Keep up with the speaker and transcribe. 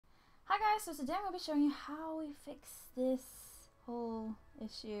Hi guys, so today I'm going to be showing you how we fix this whole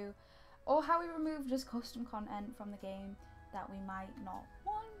issue, or how we remove just custom content from the game that we might not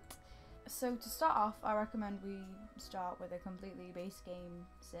want. So to start off, I recommend we start with a completely base game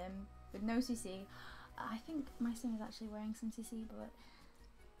sim with no CC. I think my sim is actually wearing some CC, but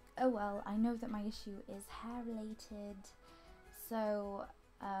oh well, I know that my issue is hair related, so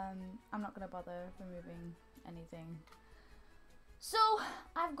I'm not going to bother removing anything. So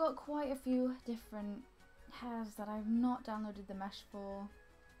I've got quite a few different hairs that I've not downloaded the mesh for.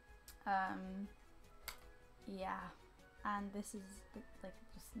 Yeah, and this is like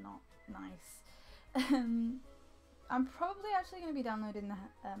just not nice. I'm probably actually going to be downloading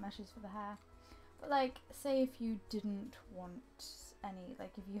the meshes for the hair, but like, say if you didn't want any,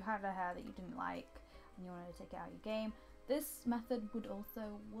 like if you had a hair that you didn't like and you wanted to take it out of your game, this method would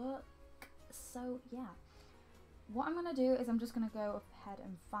also work. So yeah. What I'm going to do is I'm just going to go ahead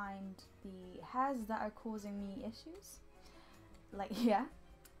and find the hairs that are causing me issues. Like, yeah.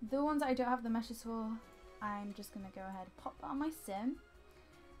 The ones that I don't have the meshes for, I'm just going to go ahead and pop that on my sim.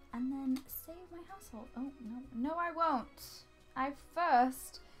 And then save my household. Oh, no. No, I won't. I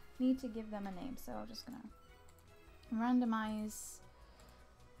first need to give them a name. So I'm just going to randomize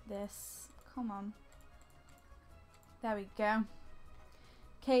this. Come on. There we go.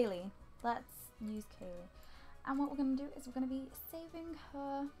 Kaylee. Let's use Kaylee. And what we're going to do is we're going to be saving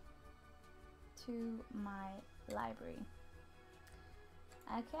her to my library.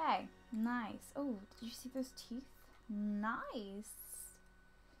 Okay, nice. Oh, did you see those teeth? Nice.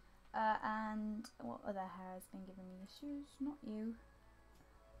 And what other hair has been giving me issues? Not you.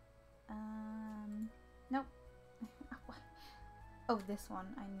 Nope. Oh, this one.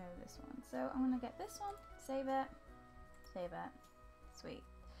 I know this one. So I'm going to get this one. Save it. Save it. Sweet.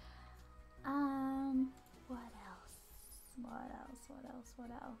 What else? What else? What else? What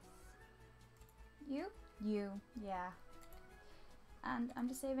else? You? You. Yeah. And I'm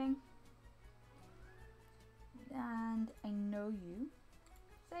just saving. And I know you.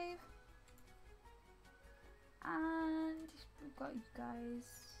 Save. And we've got you guys.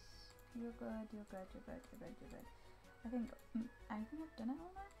 You're good. You're good. You're good. You're good. You're good. I think I've done it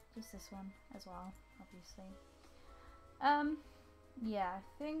all now. Just this one as well, obviously. Yeah, I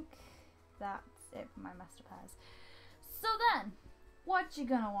think that's it for my master pairs. So then, what you're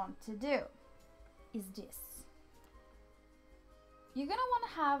gonna want to do is this. You're gonna want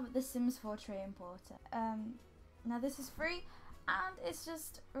to have the Sims 4 tray importer. Now this is free and it's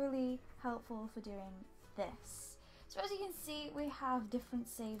just really helpful for doing this. So as you can see, we have different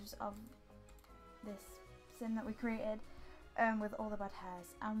saves of this sim that we created with all the bad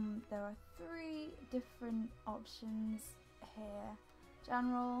hairs. There are 3 different options here.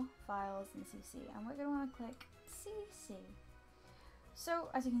 General, Files, and CC, and we're going to want to click CC. So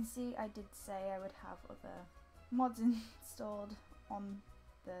as you can see, I did say I would have other mods installed on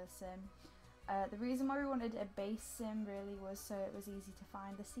the sim. The reason why we wanted a base sim really was so it was easy to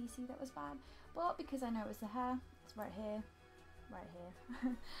find the CC that was bad, but because I know it was the hair, it's right here,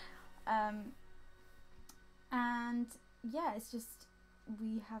 and yeah, it's just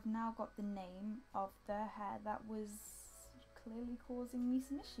we have now got the name of the hair that was clearly causing me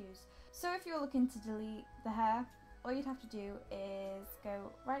some issues. So if you're looking to delete the hair, all you'd have to do is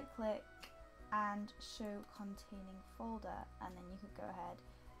go right click and show containing folder, and then you could go ahead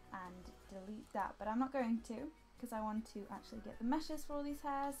and delete that, but I'm not going to because I want to actually get the meshes for all these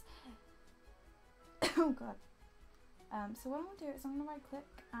hairs. Oh god. So what I'm going to do is I'm going to right click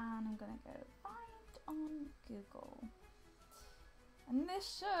and I'm going to go find on Google, and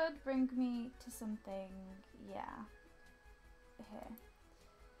this should bring me to something, yeah, here,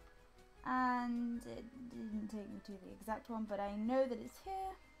 and it didn't take me to the exact one, but I know that it's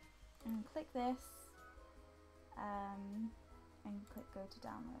here. And click this and click go to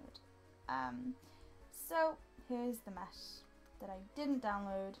download. So here's the mesh that I didn't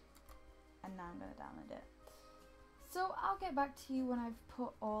download, and now I'm going to download it. So I'll get back to you when I've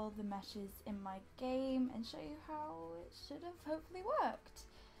put all the meshes in my game and show you how it should have hopefully worked.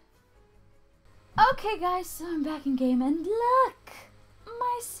 Okay guys, so I'm back in game, and look!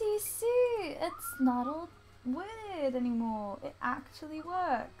 My CC! It's not all weird anymore. It actually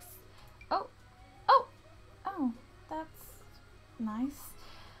works. Oh, that's nice.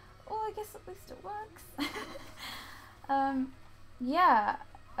 Well, I guess at least it works. Yeah.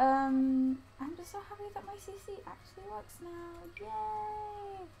 I'm just so happy that my CC actually works now.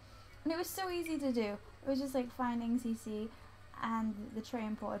 Yay! And it was so easy to do. It was just like finding CC, and the tray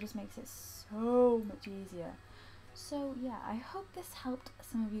importer just makes it so much easier. So yeah, I hope this helped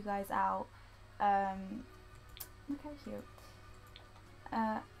some of you guys out. Look how cute.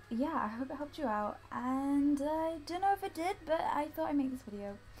 yeah, I hope it helped you out, and I don't know if it did, but I thought I'd make this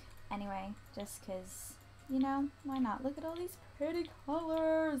video anyway, just because, you know, why not? Look at all these pretty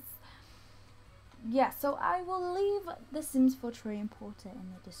colors. Yeah, so I will leave the Sims 4 tray importer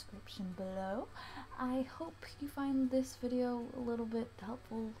in the description below. I hope you find this video a little bit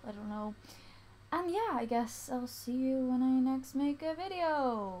helpful, I don't know. And yeah, I guess I'll see you when I next make a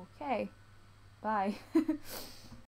video. Okay, bye.